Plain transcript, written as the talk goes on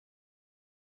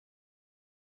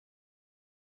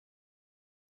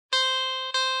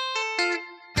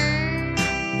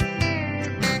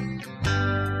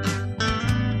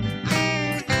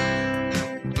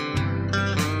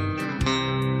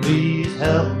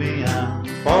help me, I'm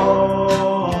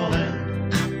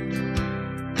falling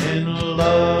in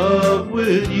love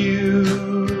with you.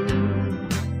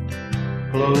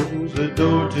 Close the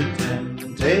door to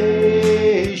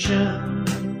temptation,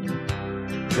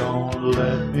 don't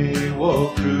let me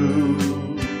walk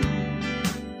through.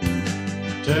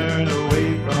 Turn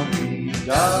away from me,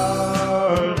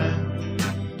 darling,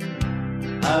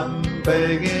 I'm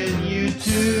begging you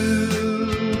to.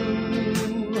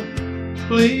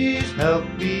 Please help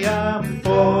me, I'm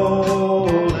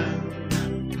falling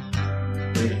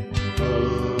in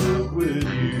love with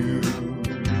you.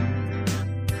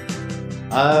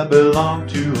 I belong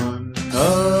to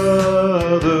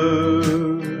another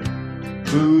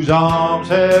whose arms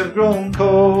have grown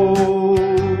cold,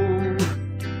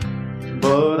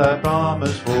 but I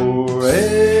promise forever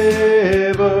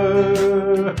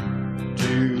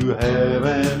to have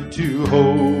and to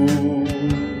hold.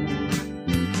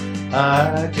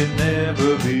 I can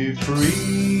never be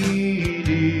free,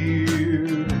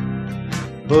 dear,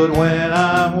 but when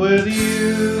I'm with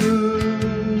you,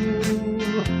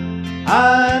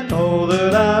 I know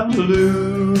that I'm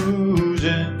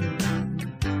losing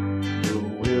the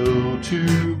will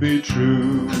to be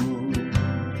true.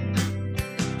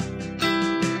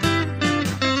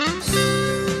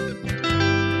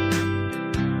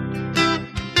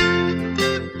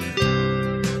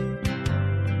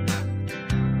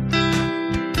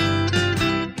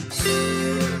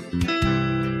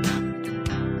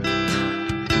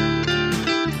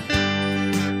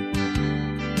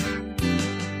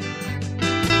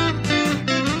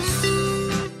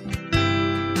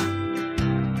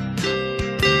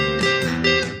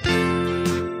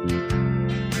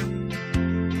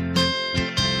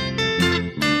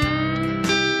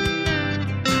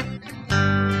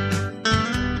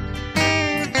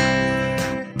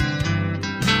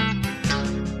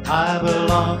 I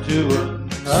belong to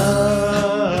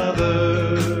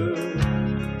another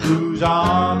whose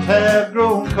arms have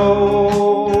grown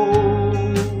cold,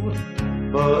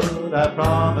 but I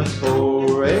promise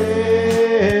forever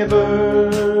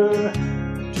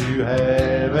to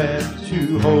have and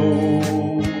to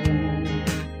hold.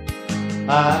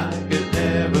 I could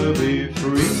never be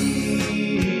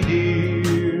free,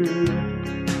 dear,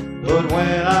 but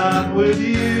when I'm with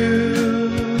you,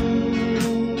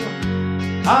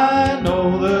 I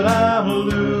know that I'm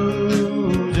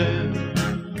losing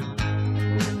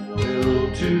the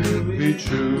will to be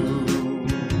true.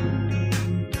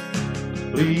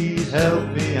 Please help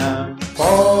me, I'm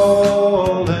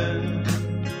falling,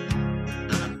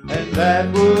 and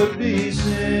that would be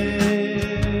sin.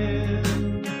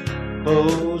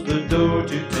 Close the door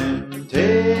to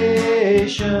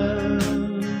temptation,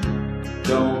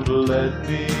 don't let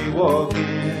me walk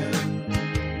in.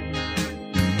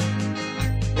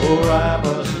 For I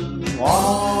mustn't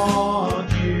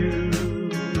want you,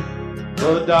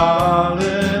 but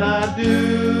darling, I do.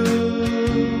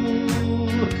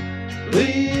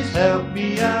 Please help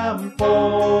me, I'm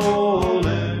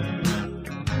falling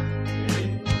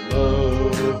in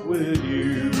love with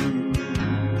you.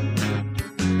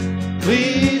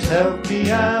 Please help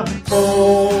me, I'm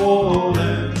falling